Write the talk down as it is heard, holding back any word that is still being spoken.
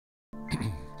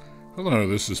Hello,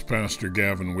 this is Pastor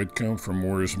Gavin Whitcomb from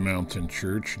Moores Mountain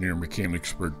Church near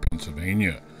Mechanicsburg,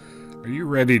 Pennsylvania. Are you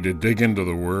ready to dig into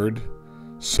the Word?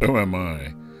 So am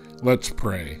I. Let's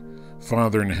pray.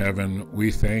 Father in heaven,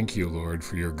 we thank you, Lord,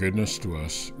 for your goodness to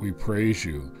us. We praise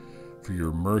you for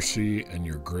your mercy and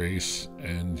your grace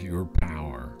and your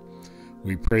power.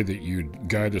 We pray that you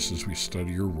guide us as we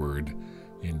study your Word.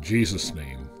 In Jesus'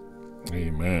 name,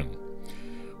 amen.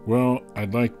 Well,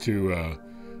 I'd like to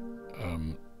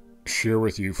share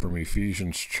with you from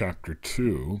Ephesians chapter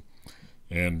 2,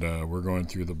 and we're going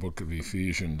through the book of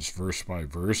Ephesians verse by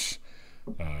verse,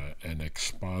 an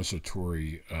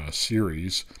expository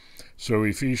series. So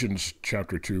Ephesians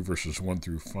chapter 2 verses 1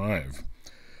 through 5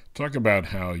 talk about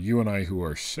how you and I who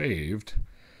are saved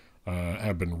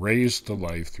have been raised to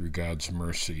life through God's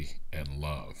mercy and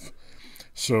love.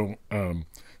 So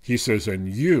he says, and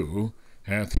you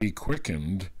hath he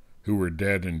quickened who were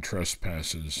dead in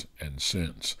trespasses and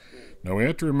sins. Now we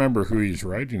have to remember who he's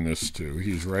writing this to.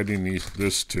 He's writing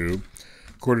this to,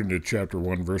 according to chapter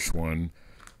 1, verse 1,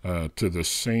 to the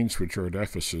saints which are at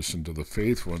Ephesus and to the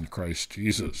faithful in Christ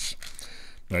Jesus.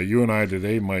 Now you and I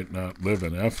today might not live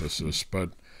in Ephesus,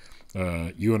 but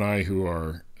you and I who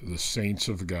are the saints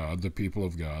of God, the people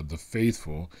of God, the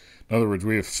faithful, in other words,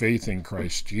 we have faith in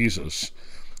Christ Jesus.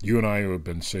 You and I who have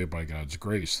been saved by God's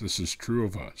grace, this is true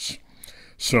of us.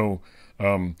 So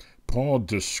Paul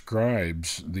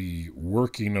describes the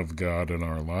working of God in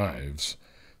our lives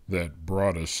that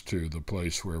brought us to the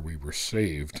place where we were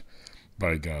saved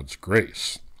by God's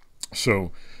grace.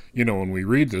 So, when we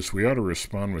read this, we ought to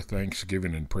respond with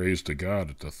thanksgiving and praise to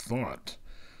God at the thought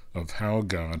of how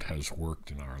God has worked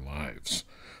in our lives.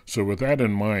 So with that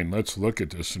in mind, let's look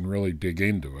at this and really dig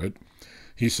into it.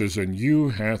 He says, and you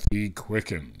hath he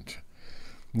quickened.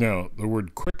 Now, the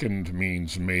word quickened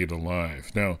means made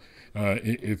alive. Now,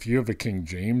 if you have a King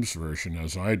James version,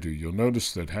 as I do, you'll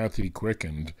notice that hath he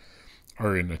quickened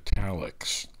are in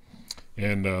italics.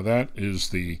 And that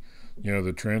is the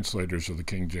translators of the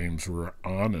King James were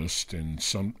honest in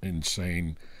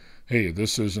saying, hey,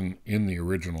 this isn't in the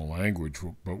original language,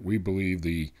 but we believe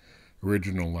the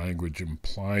original language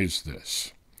implies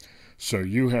this. So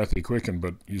you hath he quickened,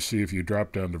 but you see if you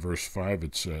drop down to verse 5,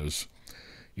 it says,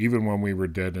 even when we were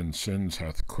dead in sins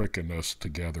hath quickened us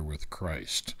together with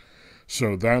Christ.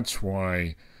 So that's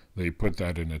why they put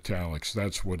that in italics.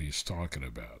 That's what he's talking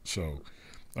about. So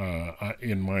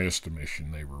in my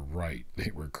estimation, they were right.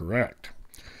 They were correct.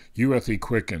 You hath he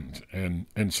quickened.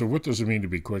 And so what does it mean to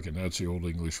be quickened? That's the Old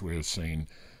English way of saying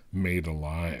made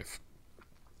alive.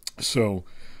 So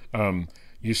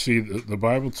you see, the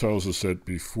Bible tells us that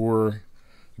before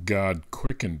God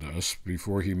quickened us,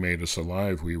 before he made us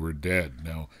alive, we were dead.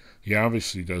 Now, he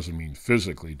obviously doesn't mean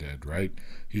physically dead, right?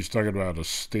 He's talking about a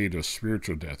state of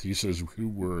spiritual death. He says who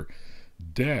were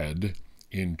dead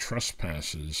in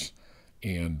trespasses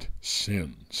and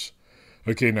sins.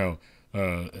 Okay, now,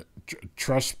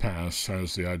 trespass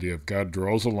has the idea of God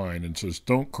draws a line and says,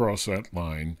 don't cross that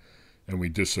line, and we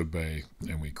disobey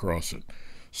and we cross it.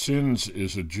 Sins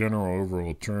is a general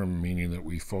overall term meaning that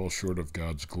we fall short of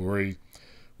God's glory.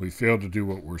 We fail to do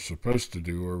what we're supposed to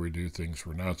do, or we do things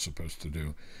we're not supposed to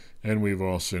do. And we've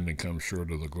all sinned and come short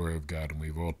of the glory of God, and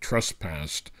we've all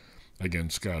trespassed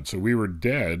against God. So we were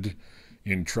dead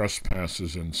in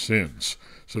trespasses and sins.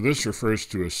 So this refers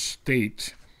to a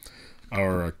state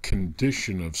or a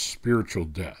condition of spiritual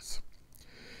death.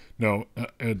 Now,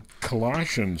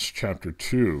 Colossians chapter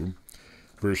 2,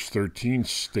 verse 13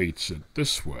 states it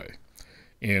this way,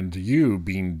 and you,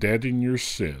 being dead in your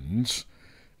sins,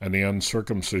 and the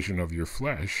uncircumcision of your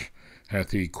flesh,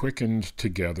 hath he quickened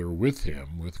together with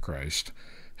him, with Christ,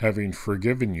 having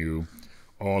forgiven you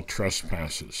all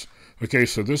trespasses. Okay,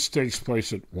 so this takes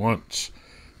place at once.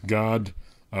 God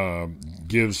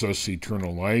gives us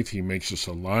eternal life. He makes us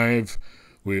alive.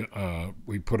 We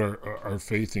put our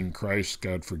faith in Christ.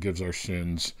 God forgives our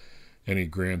sins, and he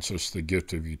grants us the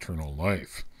gift of eternal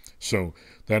life. So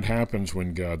that happens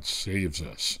when God saves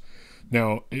us.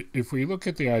 Now, if we look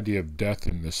at the idea of death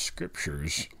in the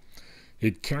scriptures,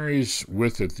 it carries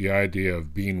with it the idea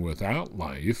of being without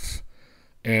life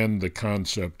and the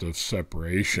concept of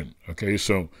separation. Okay,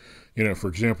 so, for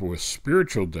example, with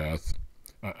spiritual death,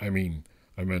 I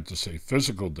meant to say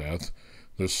physical death,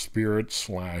 the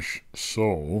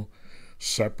spirit/soul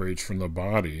separates from the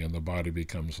body and the body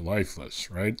becomes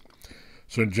lifeless, right?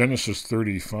 So in Genesis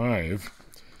 35,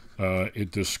 it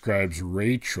describes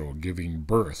Rachel giving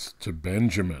birth to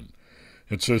Benjamin.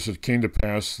 It says, it came to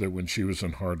pass that when she was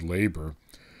in hard labor,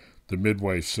 the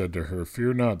midwife said to her,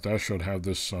 fear not, thou shalt have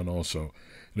this son also.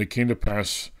 And it came to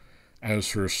pass,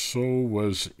 as her soul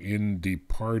was in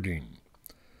departing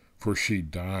for she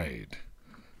died.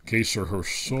 Okay, so her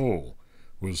soul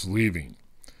was leaving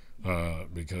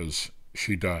because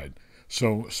she died.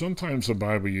 So sometimes the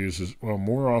Bible uses, well,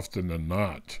 more often than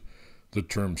not, the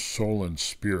terms soul and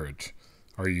spirit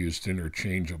are used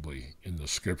interchangeably in the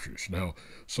scriptures. Now,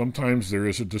 sometimes there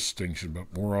is a distinction,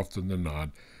 but more often than not,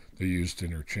 they're used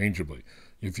interchangeably.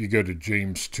 If you go to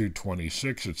James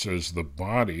 2:26, it says the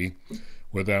body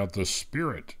without the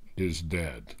spirit is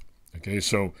dead. Okay,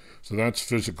 so that's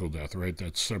physical death, right?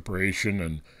 That's separation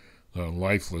and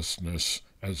lifelessness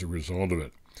as a result of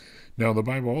it. Now, the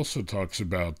Bible also talks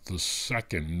about the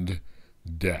second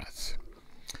death.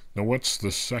 Now, what's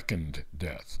the second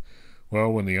death?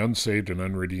 Well, when the unsaved and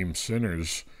unredeemed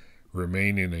sinners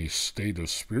remain in a state of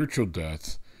spiritual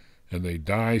death and they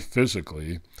die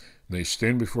physically, and they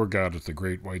stand before God at the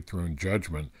great white throne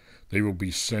judgment, they will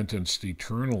be sentenced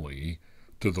eternally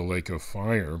to the lake of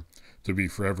fire to be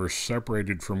forever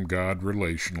separated from God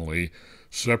relationally,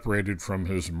 separated from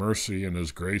his mercy and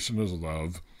his grace and his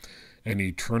love, and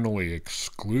eternally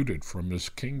excluded from his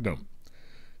kingdom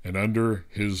and under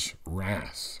his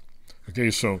wrath.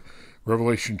 Okay, so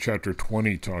Revelation chapter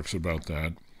 20 talks about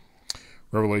that.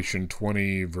 Revelation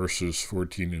 20 verses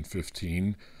 14 and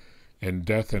 15, and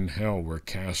death and hell were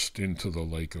cast into the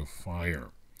lake of fire.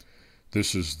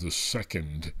 This is the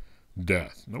second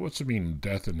death. Now, what's it mean,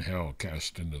 death and hell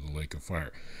cast into the lake of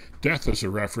fire? Death is a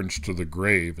reference to the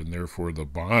grave and therefore the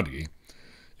body,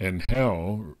 and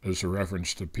hell is a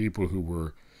reference to people who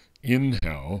were in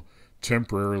hell,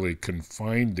 temporarily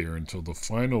confined there until the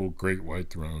final great white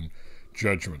throne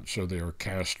judgment. So they are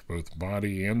cast both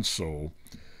body and soul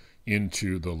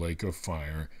into the lake of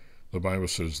fire. The Bible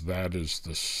says that is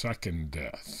the second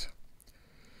death.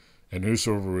 And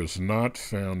whosoever was not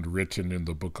found written in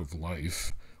the book of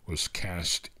life was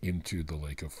cast into the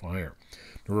lake of fire.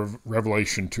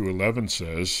 Revelation 2:11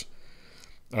 says,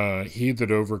 he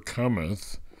that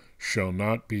overcometh shall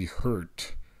not be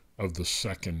hurt of the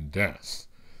second death.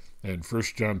 And 1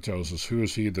 John tells us, who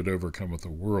is he that overcometh the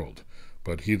world,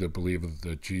 but he that believeth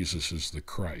that Jesus is the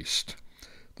Christ,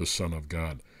 the Son of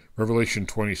God. Revelation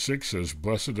 26 says,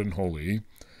 blessed and holy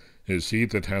is he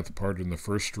that hath part in the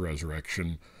first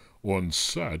resurrection. On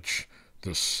such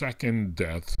the second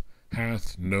death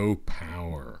hath no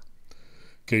power.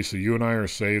 Okay, so you and I are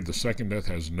saved. The second death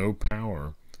has no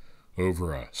power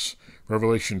over us.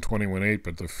 Revelation 21:8,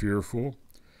 but the fearful,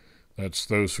 that's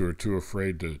those who are too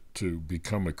afraid to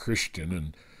become a Christian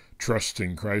and trust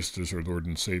in Christ as their Lord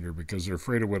and Savior because they're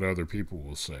afraid of what other people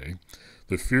will say.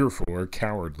 The fearful are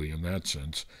cowardly in that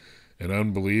sense, and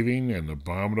unbelieving and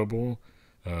abominable,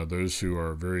 those who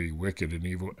are very wicked and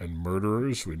evil, and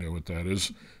murderers, we know what that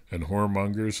is, and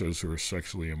whoremongers, those who are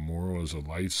sexually immoral as a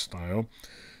lifestyle,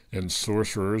 and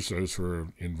sorcerers, those who are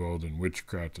involved in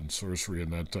witchcraft and sorcery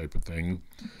and that type of thing,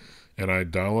 and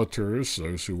idolaters,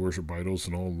 those who worship idols,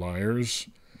 and all liars,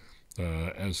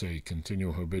 as a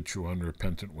continual, habitual,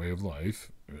 unrepentant way of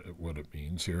life, what it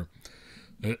means here.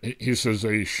 He says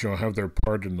they shall have their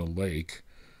part in the lake,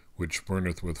 which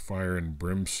burneth with fire and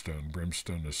brimstone.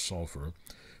 Brimstone is sulfur,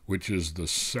 which is the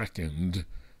second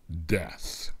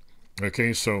death.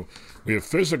 Okay, so we have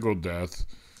physical death,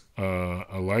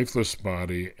 a lifeless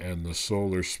body, and the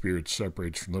soul or spirit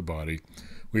separates from the body.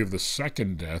 We have the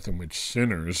second death, in which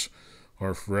sinners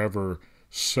are forever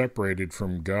separated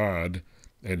from God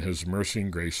and his mercy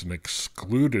and grace and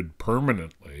excluded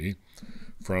permanently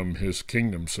from his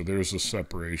kingdom. So there's a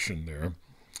separation there.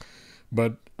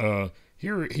 But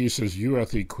here he says, you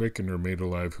hath he quickened or made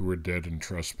alive who were dead in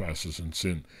trespasses and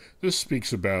sin. This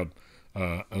speaks about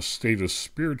a state of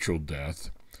spiritual death.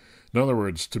 In other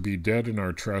words, to be dead in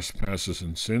our trespasses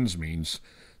and sins means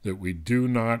that we do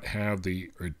not have the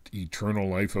eternal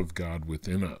life of God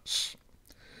within us.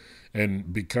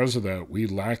 And because of that, we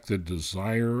lack the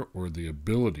desire or the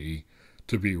ability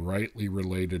to be rightly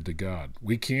related to God.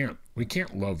 We can't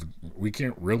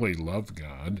really love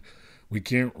God. We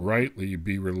can't rightly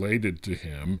be related to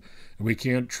him, and we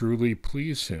can't truly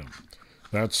please him.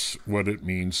 That's what it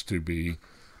means to be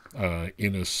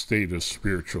in a state of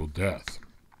spiritual death.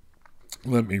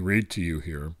 Let me read to you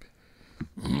here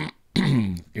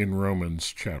in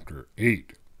Romans chapter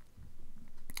 8.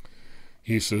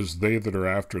 He says, they that are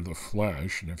after the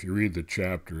flesh, and if you read the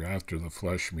chapter, after the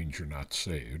flesh means you're not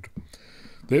saved.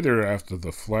 They that are after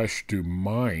the flesh do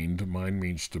mind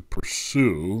means to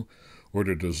pursue or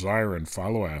to desire and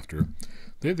follow after.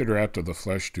 They that are after the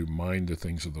flesh do mind the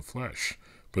things of the flesh.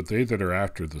 But they that are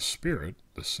after the Spirit,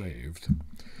 the saved,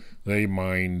 they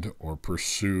mind or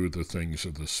pursue the things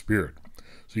of the Spirit.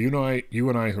 So you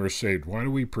and I who are saved, why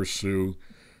do we pursue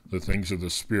the things of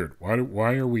the Spirit?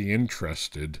 Why are we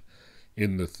interested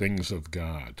in the things of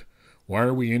God? Why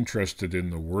are we interested in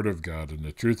the Word of God and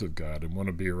the truth of God and want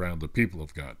to be around the people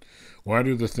of God? Why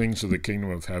do the things of the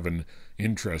kingdom of heaven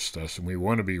interest us and we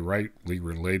want to be rightly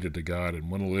related to God and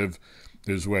want to live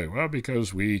His way? Well,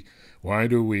 because why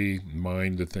do we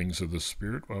mind the things of the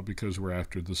Spirit? Well, because we're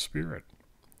after the Spirit.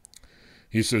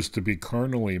 He says to be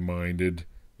carnally minded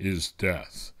is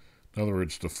death. In other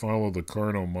words, to follow the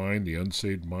carnal mind, the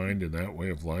unsaved mind in that way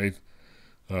of life,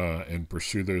 and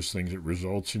pursue those things, it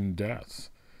results in death.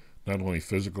 Not only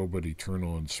physical, but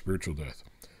eternal and spiritual death.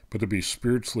 But to be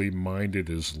spiritually minded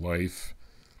is life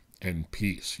and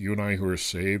peace. You and I who are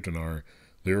saved and are,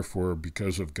 therefore,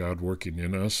 because of God working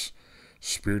in us,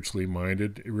 spiritually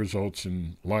minded, it results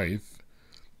in life,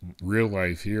 real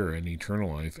life here, and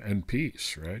eternal life, and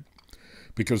peace, right?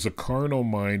 Because the carnal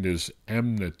mind is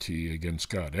enmity against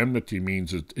God. Enmity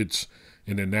means it's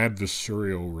in an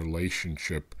adversarial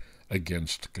relationship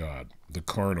against God, the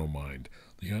carnal mind.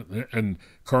 And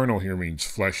carnal here means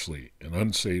fleshly, an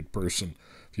unsaved person.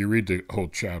 If you read the whole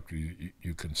chapter,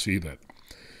 you can see that.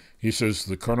 He says,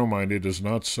 the carnal minded is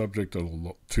not subject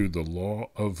to the law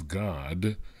of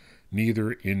God,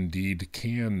 neither indeed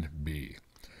can be.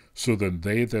 So then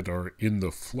they that are in the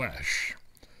flesh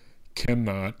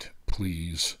cannot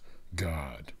please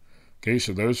God. Okay,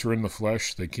 so those who are in the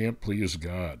flesh, they can't please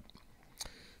God.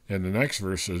 And the next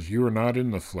verse says, you are not in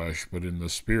the flesh, but in the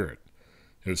Spirit,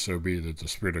 if so be that the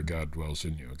Spirit of God dwells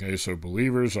in you. Okay, so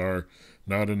believers are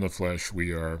not in the flesh,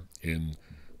 we are in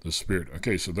the Spirit.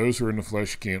 Okay, so those who are in the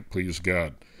flesh can't please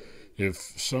God. If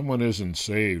someone isn't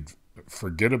saved,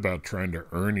 forget about trying to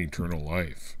earn eternal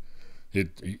life.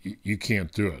 You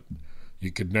can't do it.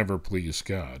 You could never please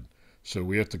God. So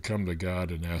we have to come to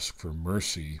God and ask for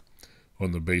mercy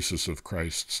on the basis of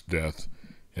Christ's death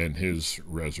and His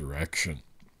resurrection.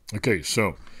 Okay,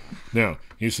 so now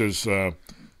he says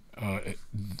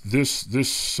this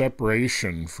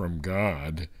separation from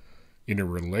God in a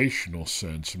relational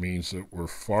sense means that we're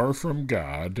far from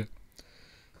God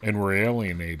and we're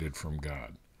alienated from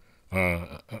God.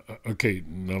 Okay,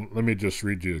 now let me just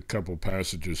read you a couple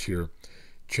passages here.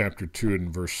 Chapter 2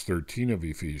 and verse 13 of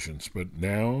Ephesians. But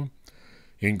now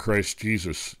in Christ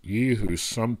Jesus, ye who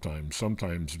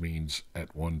sometimes means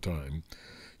at one time,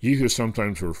 ye who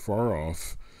sometimes were far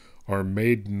off, are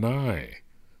made nigh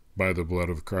by the blood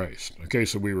of Christ. Okay,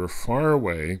 so we were far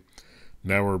away,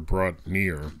 now we're brought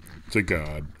near to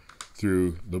God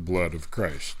through the blood of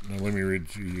Christ. Now let me read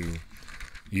to you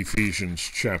Ephesians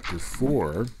chapter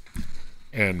 4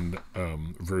 and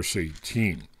verse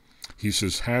 18. He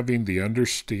says, having the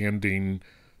understanding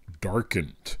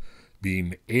darkened,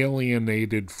 being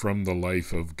alienated from the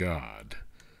life of God.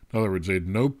 In other words, they had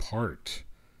no part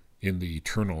in the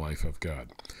eternal life of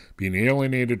God. Being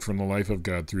alienated from the life of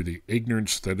God through the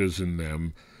ignorance that is in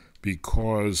them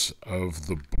because of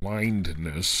the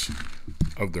blindness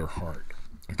of their heart.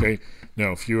 Okay?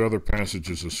 Now, a few other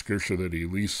passages of Scripture that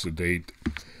elucidate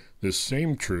this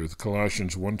same truth.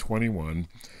 Colossians 1:21,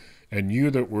 and you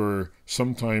that were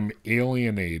sometime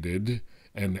alienated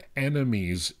and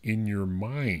enemies in your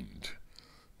mind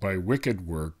by wicked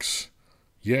works,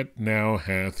 yet now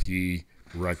hath he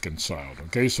reconciled.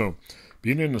 Okay, so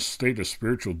being in a state of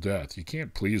spiritual death, you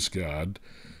can't please God,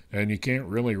 and you can't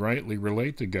really rightly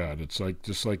relate to God. It's like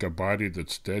just like a body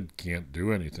that's dead can't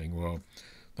do anything. Well,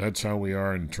 that's how we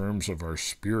are in terms of our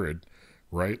spirit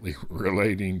rightly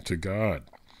relating to God.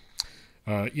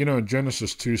 In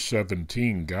Genesis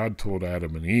 2:17, God told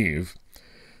Adam and Eve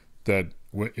that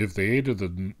if they ate of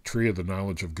the tree of the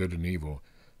knowledge of good and evil,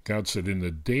 God said, in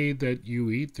the day that you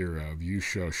eat thereof, you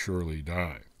shall surely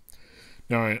die.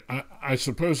 Now, I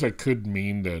suppose that could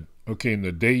mean that, okay, in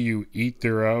the day you eat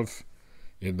thereof,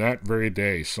 in that very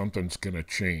day, something's going to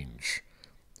change.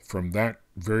 From that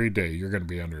very day, you're going to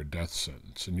be under a death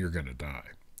sentence, and you're going to die,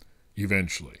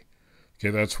 eventually. Okay,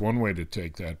 that's one way to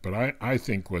take that. But I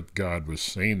think what God was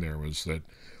saying there was that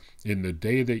in the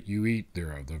day that you eat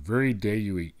thereof, the very day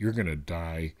you eat, you're going to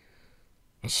die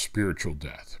a spiritual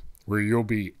death, where you'll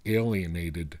be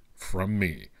alienated from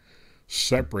me,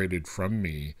 separated from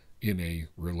me in a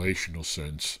relational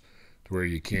sense, to where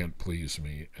you can't please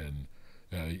me and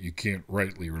you can't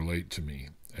rightly relate to me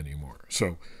anymore.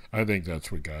 So I think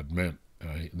that's what God meant.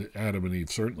 Adam and Eve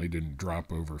certainly didn't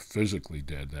drop over physically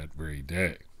dead that very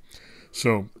day.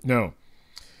 So now,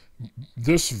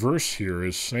 this verse here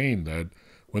is saying that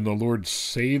when the Lord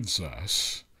saves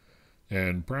us,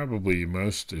 and probably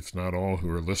most, if not all,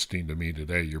 who are listening to me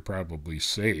today, you're probably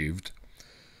saved,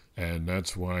 and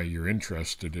that's why you're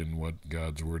interested in what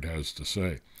God's Word has to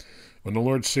say. When the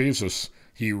Lord saves us,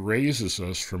 He raises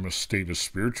us from a state of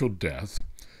spiritual death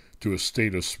to a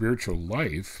state of spiritual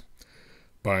life,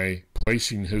 by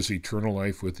placing his eternal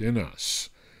life within us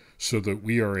so that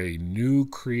we are a new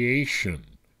creation.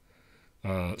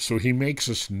 So he makes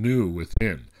us new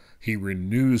within. He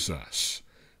renews us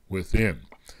within.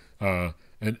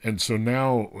 And so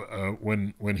now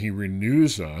when he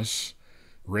renews us,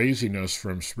 raising us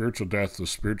from spiritual death to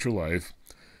spiritual life,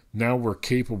 now we're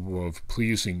capable of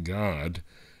pleasing God,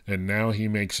 and now he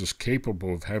makes us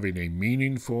capable of having a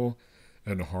meaningful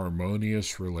and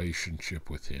harmonious relationship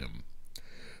with him.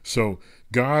 So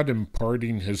God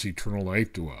imparting his eternal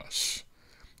life to us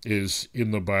is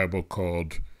in the Bible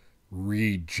called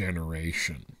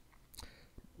regeneration.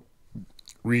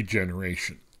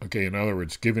 Regeneration. Okay, in other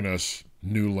words, giving us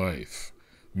new life,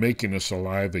 making us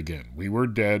alive again. We were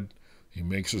dead. He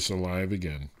makes us alive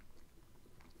again.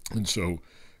 And so,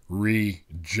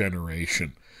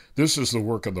 regeneration. This is the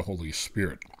work of the Holy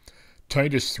Spirit.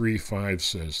 Titus 3:5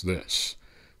 says this,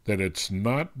 that it's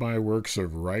not by works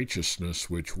of righteousness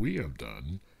which we have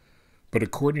done, but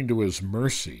according to his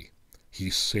mercy he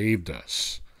saved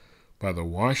us by the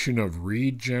washing of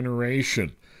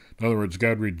regeneration. In other words,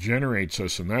 God regenerates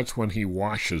us, and that's when he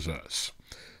washes us.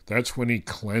 That's when he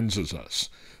cleanses us,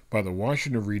 by the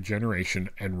washing of regeneration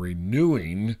and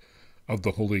renewing of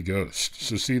the Holy Ghost.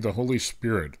 So see, the Holy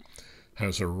Spirit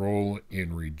has a role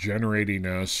in regenerating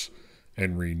us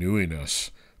and renewing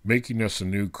us, making us a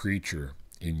new creature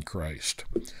in Christ.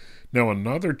 Now,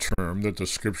 another term that the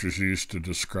scriptures use to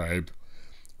describe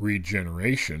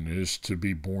regeneration is to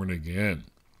be born again.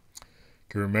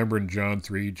 You remember in John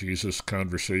 3, Jesus'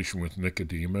 conversation with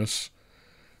Nicodemus?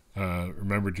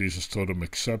 Remember, Jesus told him,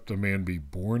 except a man be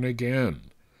born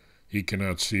again, he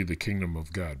cannot see the kingdom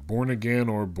of God. Born again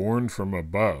or born from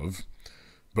above,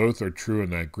 both are true in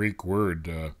that Greek word,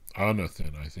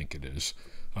 anathen, I think it is.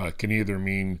 Can either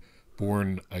mean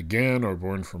born again or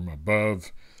born from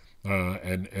above,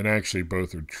 and actually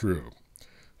both are true.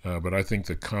 But I think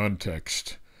the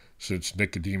context, since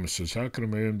Nicodemus says, how can a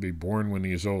man be born when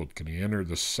he is old? Can he enter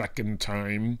the second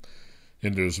time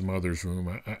into his mother's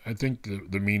womb? I think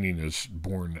the meaning is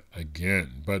born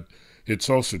again, but it's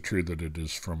also true that it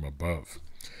is from above.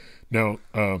 Now,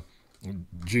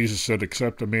 Jesus said,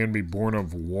 except a man be born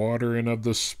of water and of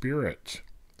the Spirit,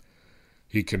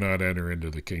 he cannot enter into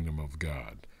the kingdom of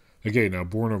God. Again, now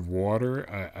born of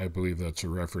water, I believe that's a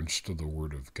reference to the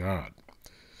Word of God.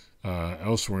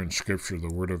 Elsewhere in Scripture,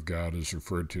 the Word of God is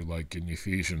referred to, like in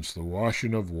Ephesians, the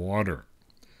washing of water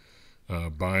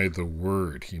by the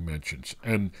Word, he mentions.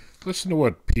 And listen to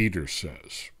what Peter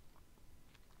says.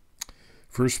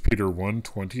 1 Peter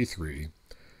 1:23,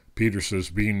 Peter says,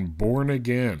 being born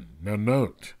again. Now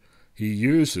note, he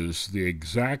uses the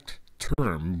exact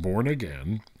term, born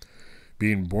again,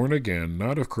 being born again,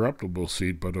 not of corruptible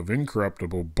seed, but of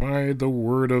incorruptible, by the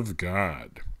Word of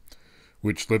God,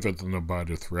 which liveth and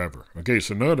abideth forever. Okay,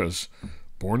 so notice,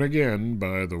 born again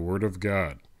by the Word of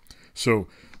God. So,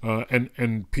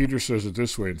 and Peter says it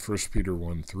this way in 1 Peter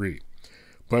 1:3,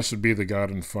 blessed be the God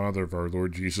and Father of our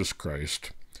Lord Jesus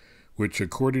Christ, which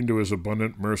according to his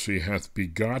abundant mercy hath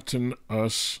begotten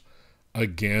us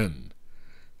again.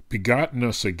 Begotten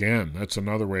us again, that's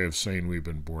another way of saying we've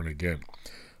been born again,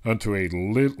 unto a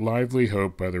lively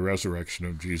hope by the resurrection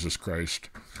of Jesus Christ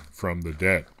from the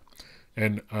dead.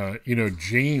 And,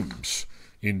 James,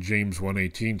 in James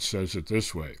 1:18, says it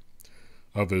this way,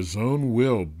 of his own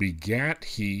will begat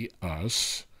he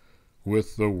us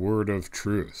with the word of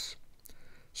truth.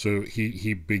 So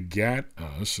he begat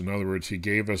us, in other words, he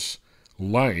gave us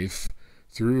life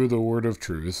through the word of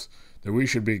truth, that we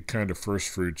should be kind of first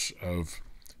fruits of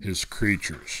his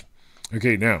creatures.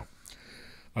 Okay, now,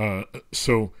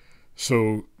 so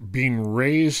being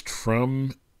raised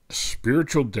from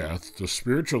spiritual death to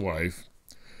spiritual life.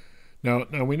 Now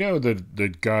we know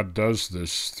that God does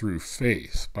this through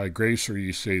faith. By grace are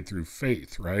ye saved through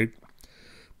faith, right?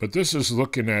 But this is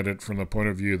looking at it from the point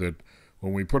of view that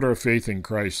when we put our faith in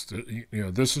Christ,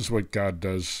 this is what God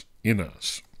does in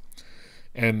us.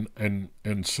 And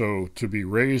so to be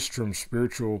raised from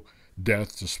spiritual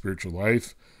death to spiritual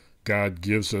life, God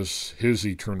gives us his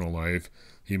eternal life.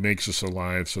 He makes us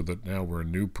alive so that now we're a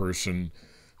new person.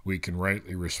 We can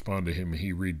rightly respond to him.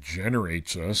 He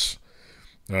regenerates us.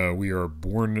 We are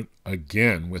born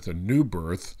again with a new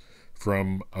birth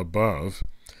from above.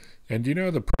 And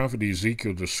the prophet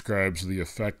Ezekiel describes the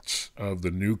effects of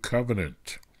the new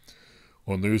covenant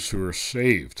on those who are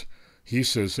saved. He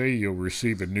says, hey, you'll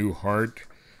receive a new heart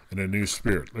and a new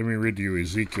spirit. Let me read to you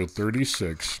Ezekiel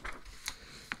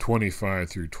 36:25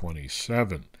 through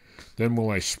 27. Then will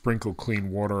I sprinkle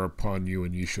clean water upon you,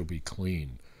 and ye shall be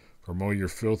clean. From all your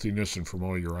filthiness and from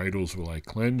all your idols will I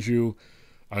cleanse you.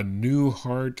 A new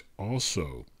heart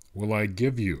also will I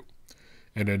give you,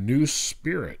 and a new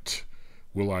spirit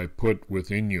will I put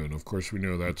within you. And of course we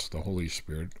know that's the Holy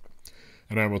Spirit.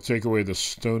 And I will take away the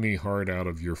stony heart out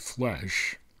of your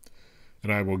flesh,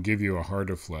 and I will give you a heart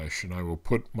of flesh, and I will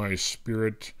put my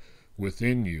spirit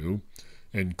within you,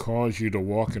 and cause you to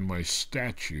walk in my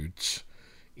statutes,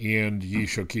 and ye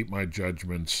shall keep my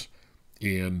judgments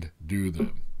and do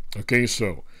them. Okay,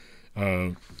 so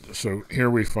here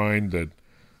we find that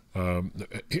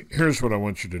here's what I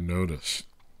want you to notice.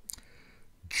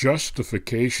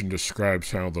 Justification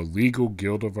describes how the legal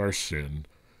guilt of our sin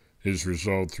is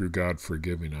resolved through God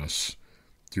forgiving us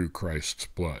through Christ's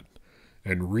blood.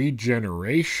 And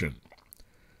regeneration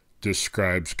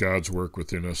describes God's work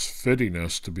within us, fitting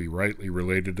us to be rightly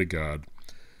related to God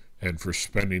and for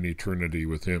spending eternity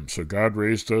with Him. So God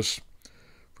raised us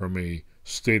from a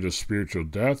state of spiritual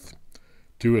death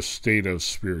to a state of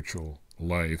spiritual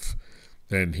life,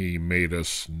 and He made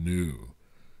us new.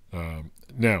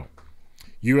 Now,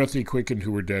 you hath He quickened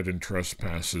who were dead in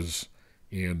trespasses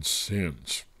and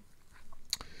sins.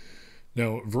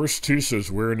 Now, verse 2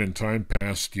 says, wherein in time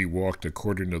past ye walked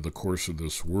according to the course of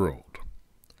this world,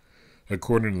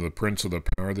 according to the prince of the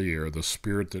power of the air, the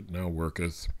spirit that now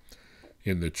worketh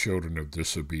in the children of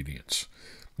disobedience.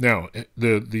 Now,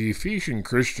 the Ephesian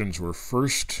Christians were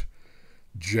first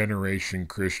generation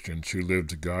Christians who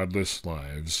lived godless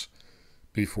lives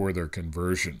before their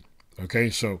conversion. Okay,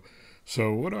 so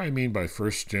what do I mean by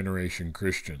first generation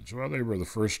Christians? Well, they were the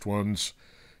first ones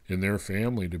in their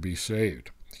family to be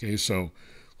saved. Okay, so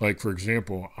like for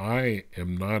example, I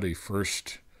am not a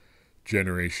first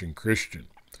generation Christian.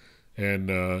 And,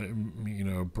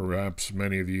 perhaps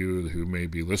many of you who may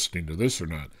be listening to this or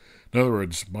not. In other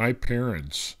words, my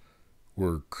parents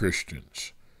were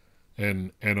Christians.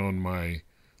 And on my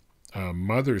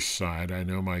mother's side, I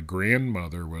know my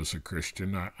grandmother was a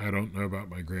Christian. I don't know about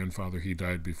my grandfather. He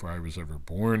died before I was ever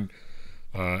born.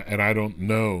 And I don't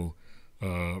know,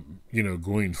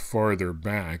 going farther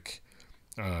back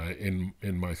in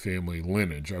my family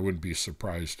lineage. I wouldn't be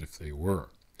surprised if they were.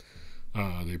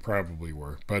 They probably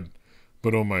were.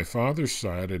 But on my father's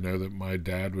side, I know that my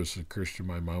dad was a Christian,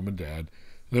 my mom and dad.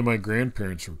 And then my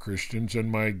grandparents were Christians, and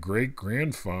my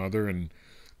great-grandfather and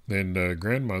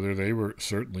grandmother, they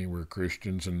certainly were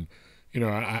Christians. And,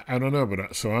 I don't know,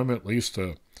 but so I'm at least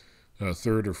a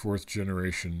third or fourth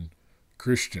generation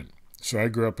Christian. So I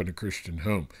grew up in a Christian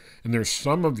home. And there's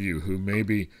some of you who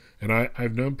maybe, and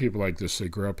I've known people like this, they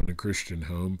grew up in a Christian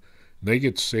home, and they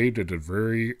get saved at a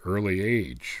very early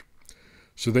age.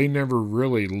 So they never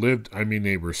really lived,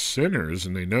 they were sinners,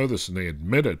 and they know this and they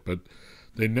admit it, but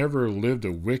they never lived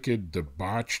a wicked,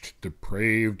 debauched,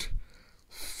 depraved,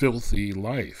 filthy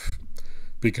life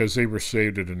because they were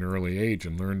saved at an early age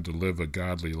and learned to live a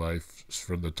godly life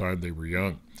from the time they were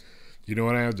young. You know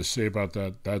what I have to say about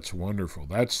that? That's wonderful.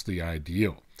 That's the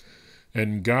ideal.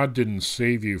 And God didn't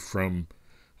save you from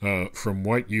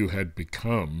what you had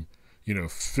become,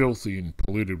 filthy and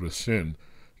polluted with sin.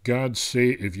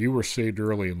 If you were saved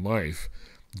early in life,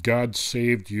 God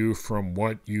saved you from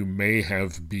what you may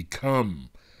have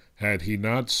become had He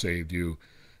not saved you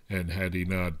and had He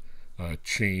not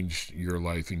changed your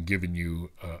life and given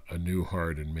you a new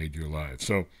heart and made you alive.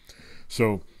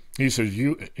 So He says,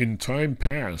 in time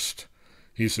past,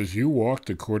 He says, you walked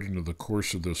according to the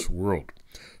course of this world.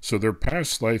 So their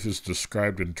past life is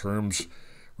described in terms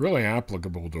really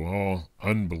applicable to all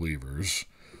unbelievers,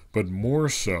 but more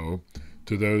so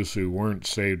to those who weren't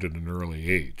saved at an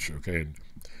early age. Okay, and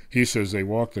He says they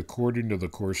walked according to the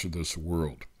course of this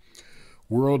world.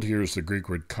 World here is the Greek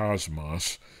word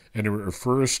cosmos, and it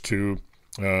refers to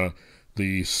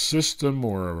the system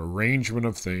or arrangement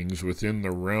of things within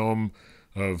the realm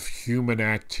of human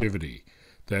activity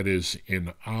that is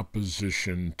in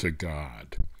opposition to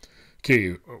God.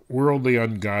 Okay, worldly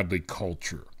ungodly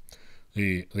culture,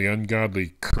 the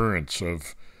ungodly currents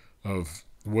of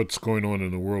what's going on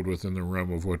in the world within the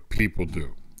realm of what people do.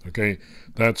 Okay,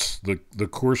 that's the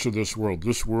course of this world.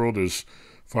 This world is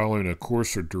following a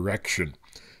course or direction,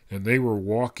 and they were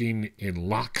walking in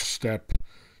lockstep,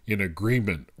 in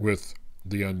agreement with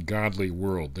the ungodly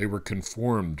world. They were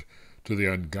conformed to the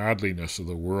ungodliness of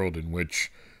the world in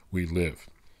which we live.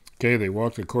 Okay, they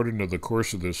walked according to the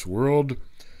course of this world.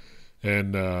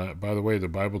 And by the way, the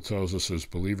Bible tells us as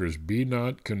believers, be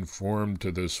not conformed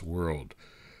to this world.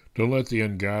 Don't let the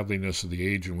ungodliness of the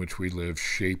age in which we live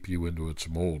shape you into its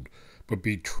mold, but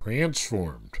be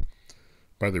transformed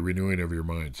by the renewing of your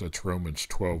minds. That's Romans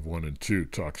 12:1 and 2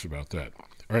 talks about that.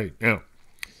 All right, now,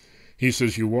 He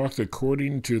says, you walked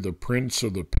according to the prince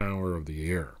of the power of the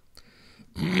air.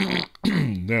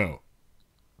 Now,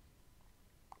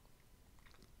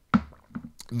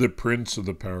 the prince of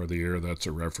the power of the air, that's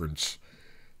a reference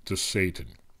to Satan.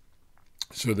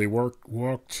 So they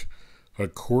walked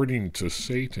according to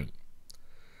Satan.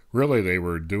 Really, they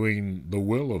were doing the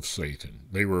will of Satan.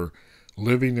 They were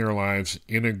living their lives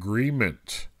in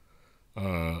agreement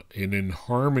and in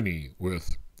harmony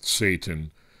with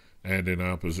Satan and in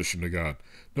opposition to God.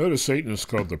 Notice Satan is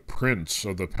called the prince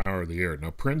of the power of the air.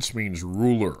 Now, prince means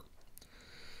ruler.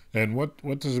 And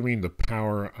what does it mean, the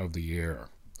power of the air?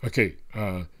 Okay,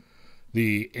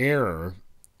 the air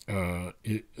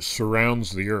it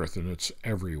surrounds the earth, and it's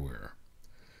everywhere.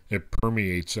 It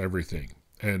permeates everything.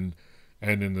 And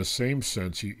in the same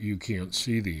sense, you can't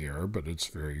see the air, but it's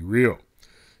very real.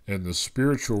 And the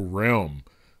spiritual realm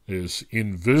is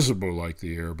invisible like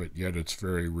the air, but yet it's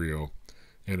very real,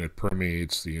 and it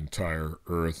permeates the entire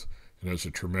earth and has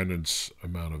a tremendous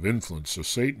amount of influence. So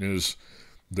Satan is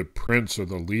the prince or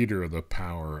the leader of the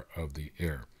power of the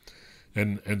air.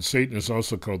 And Satan is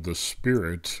also called the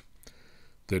spirit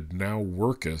that now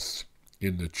worketh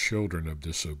in the children of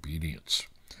disobedience.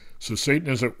 So Satan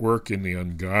is at work in the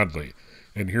ungodly.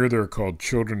 And here they're called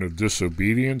children of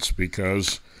disobedience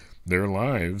because their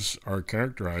lives are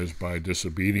characterized by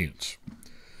disobedience.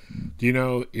 Do you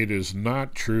know, it is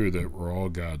not true that we're all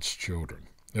God's children.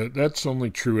 That's only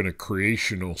true in a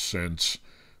creational sense,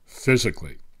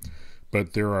 physically.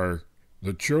 But there are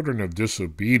the children of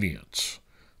disobedience.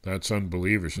 That's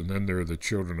unbelievers. And then there are the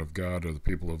children of God, or the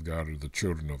people of God, or the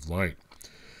children of light.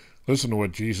 Listen to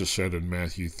what Jesus said in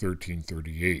Matthew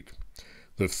 13:38.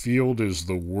 The field is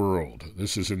the world.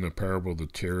 This is in the parable of the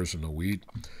tares and the wheat.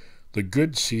 The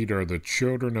good seed are the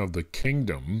children of the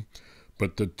kingdom,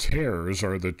 but the tares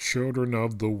are the children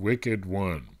of the wicked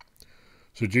one.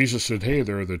 So Jesus said, hey,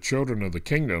 there are the children of the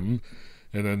kingdom,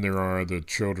 and then there are the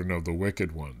children of the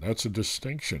wicked one. That's a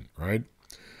distinction, right?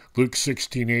 Luke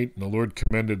 16:8, and the Lord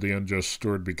commended the unjust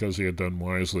steward because he had done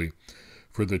wisely.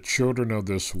 For the children of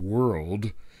this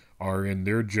world are in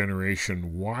their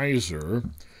generation wiser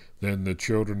than the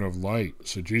children of light.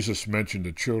 So Jesus mentioned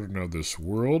the children of this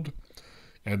world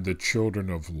and the children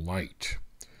of light.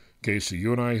 Okay, so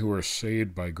you and I who are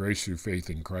saved by grace through faith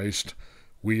in Christ,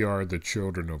 we are the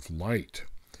children of light.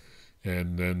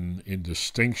 And then in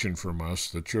distinction from us,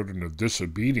 the children of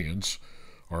disobedience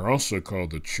are also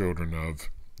called the children of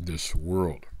this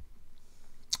world.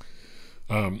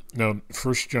 Now,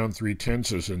 1 John 3:10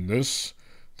 says, in this,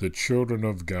 the children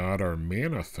of God are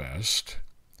manifest,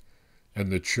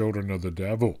 and the children of the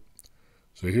devil.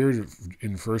 So here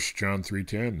in 1 John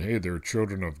 3:10, hey, they're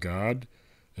children of God,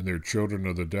 and they're children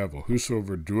of the devil.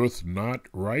 Whosoever doeth not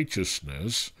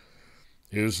righteousness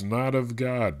is not of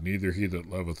God, neither he that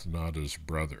loveth not his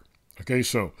brother. Okay,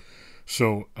 so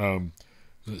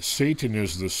Satan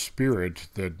is the spirit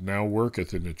that now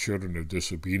worketh in the children of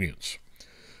disobedience.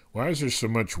 Why is there so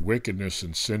much wickedness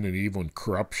and sin and evil and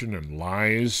corruption and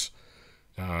lies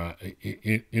and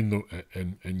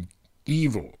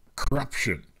evil,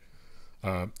 corruption,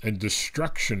 and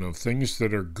destruction of things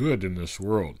that are good in this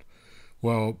world?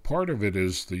 Well, part of it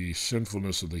is the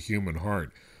sinfulness of the human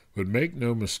heart. But make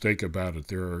no mistake about it,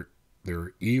 there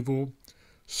are evil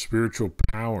spiritual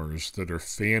powers that are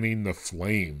fanning the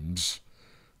flames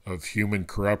of human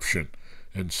corruption.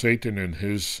 And Satan and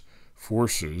his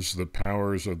forces, the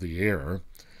powers of the air,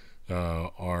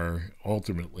 are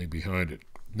ultimately behind it.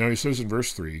 Now he says in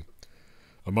verse 3,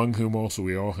 among whom also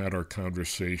we all had our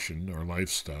conversation, our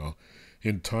lifestyle,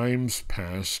 in times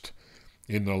past,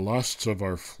 in the lusts of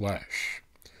our flesh.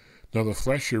 Now the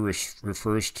flesh here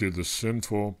refers to the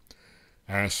sinful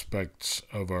aspects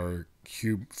of our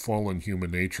fallen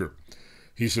human nature.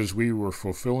 He says we were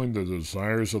fulfilling the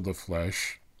desires of the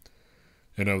flesh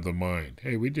and of the mind.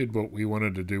 Hey, we did what we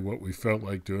wanted to do, what we felt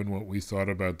like doing, what we thought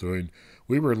about doing.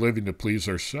 We were living to please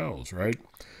ourselves, right?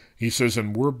 He says,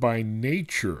 and we're by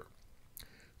nature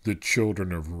the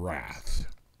children of wrath,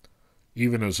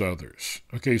 even as others.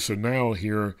 Okay, so now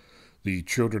here the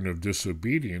children of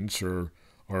disobedience are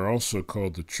also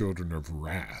called the children of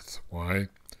wrath. Why?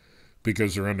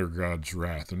 Because they're under God's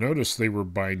wrath. And notice they were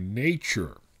by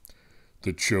nature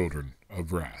the children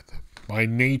of wrath. By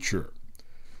nature,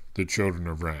 the children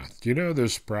of wrath. Do you know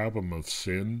this problem of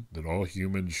sin that all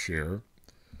humans share?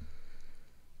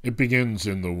 It begins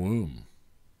in the womb.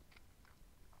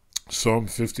 Psalm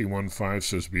 51:5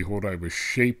 says, behold, I was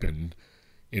shapen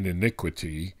in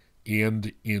iniquity,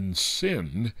 and in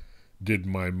sin did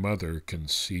my mother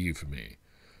conceive me.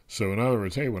 So in other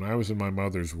words, hey, when I was in my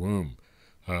mother's womb,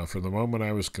 from the moment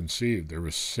I was conceived, there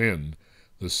was sin.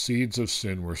 The seeds of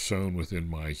sin were sown within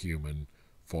my human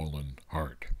fallen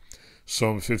heart.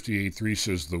 Psalm 58:3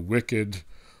 says, the wicked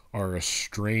are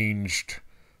estranged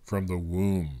from the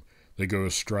womb. They go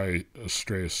astray as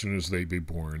soon as they be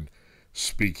born,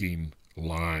 speaking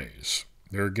lies.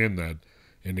 There again, that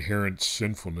inherent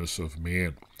sinfulness of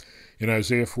man. In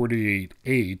Isaiah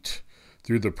 48:8,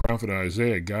 through the prophet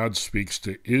Isaiah, God speaks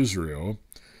to Israel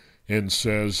and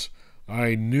says,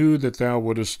 I knew that thou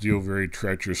wouldest deal very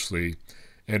treacherously,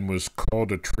 and was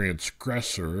called a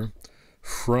transgressor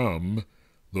from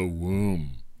the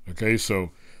womb. Okay,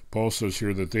 so Paul says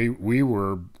here that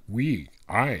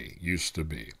I used to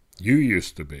be, you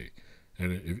used to be,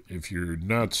 and if you're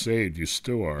not saved, you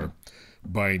still are,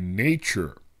 by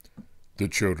nature, the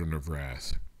children of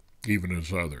wrath, even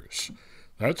as others.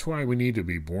 That's why we need to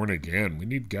be born again. We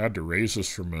need God to raise us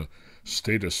from a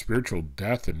state of spiritual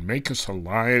death and make us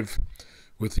alive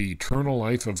with the eternal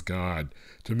life of God,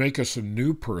 to make us a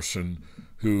new person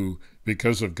who,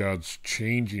 because of God's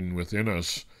changing within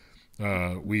us,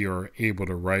 we are able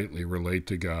to rightly relate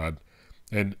to God.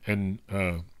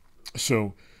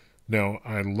 So now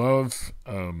I love,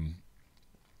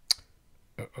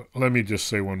 let me just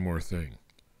say one more thing.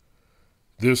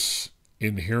 This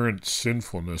inherent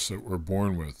sinfulness that we're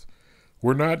born with,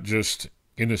 we're not just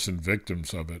innocent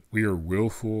victims of it. We are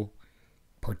willful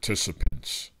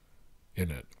participants in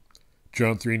it.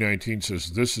 John 3:19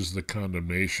 says, this is the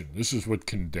condemnation. This is what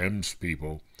condemns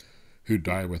people who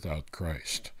die without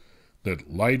Christ. That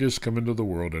light has come into the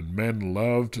world, and men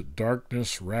loved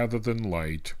darkness rather than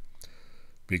light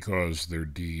because their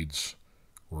deeds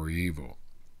were evil.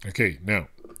 Okay, now,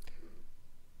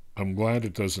 I'm glad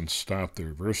it doesn't stop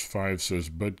there. Verse 5 says,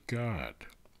 but God,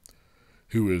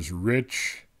 who is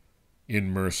rich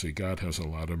in mercy, God has a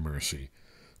lot of mercy,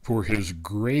 for his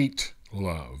great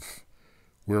love,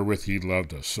 wherewith he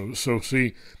loved us. So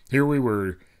see, here we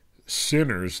were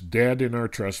sinners, dead in our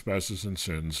trespasses and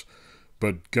sins,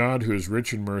 but God, who is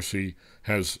rich in mercy,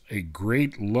 has a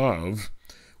great love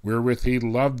wherewith he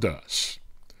loved us.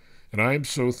 And I'm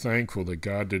so thankful that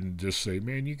God didn't just say,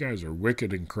 man, you guys are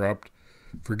wicked and corrupt.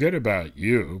 Forget about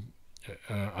you.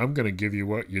 I'm going to give you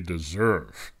what you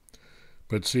deserve.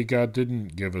 But see, God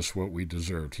didn't give us what we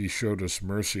deserved. He showed us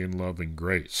mercy and love and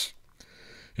grace.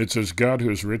 It says, God, who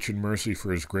is rich in mercy,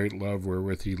 for his great love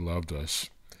wherewith he loved us.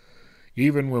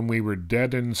 Even when we were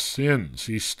dead in sins,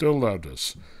 he still loved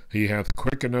us. He hath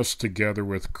quickened us together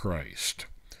with Christ.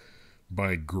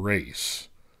 By grace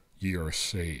ye are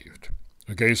saved.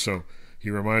 Okay, so he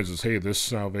reminds us, hey, this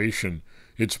salvation,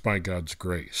 it's by God's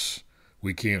grace.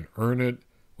 We can't earn it.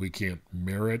 We can't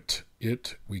merit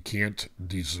it. We can't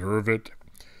deserve it.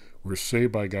 We're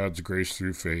saved by God's grace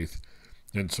through faith.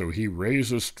 And so he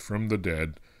raised us from the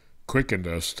dead, quickened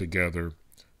us together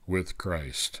with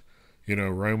Christ. You know,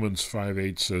 Romans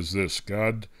 5:8 says this,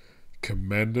 God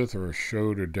commendeth, or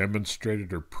showed, or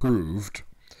demonstrated, or proved,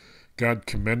 God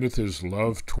commendeth his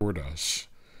love toward us,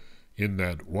 in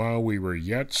that while we were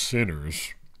yet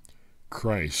sinners,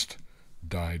 Christ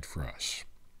died for us.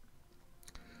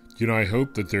 You know, I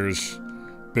hope that there's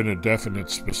been a definite,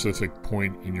 specific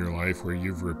point in your life where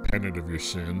you've repented of your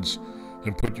sins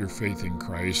and put your faith in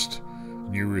Christ,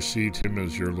 and you received him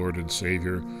as your Lord and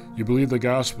Savior. You believe the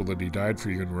gospel that he died for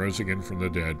you and rose again from the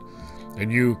dead,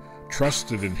 and you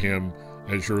trusted in him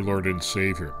as your Lord and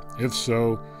Savior. If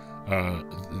so,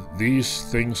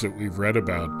 these things that we've read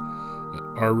about,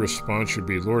 our response should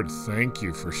be, Lord, thank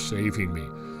you for saving me.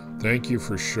 Thank you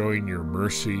for showing your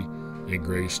mercy and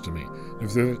grace to me.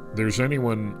 If there's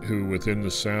anyone who, within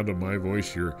the sound of my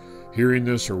voice, you're hearing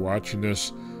this or watching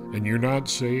this, and you're not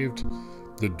saved,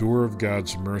 the door of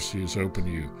God's mercy is open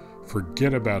to you.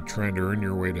 Forget about trying to earn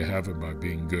your way to heaven by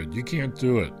being good. You can't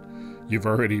do it. You've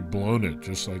already blown it,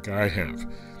 just like I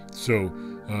have. So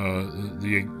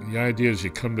the idea is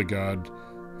you come to God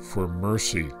for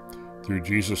mercy through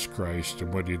Jesus Christ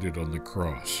and what he did on the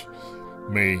cross.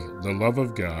 May the love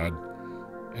of God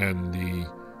and the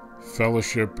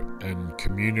fellowship and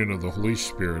communion of the Holy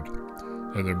Spirit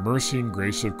and the mercy and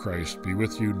grace of Christ be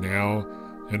with you now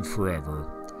and forever.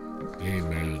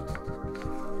 Amen.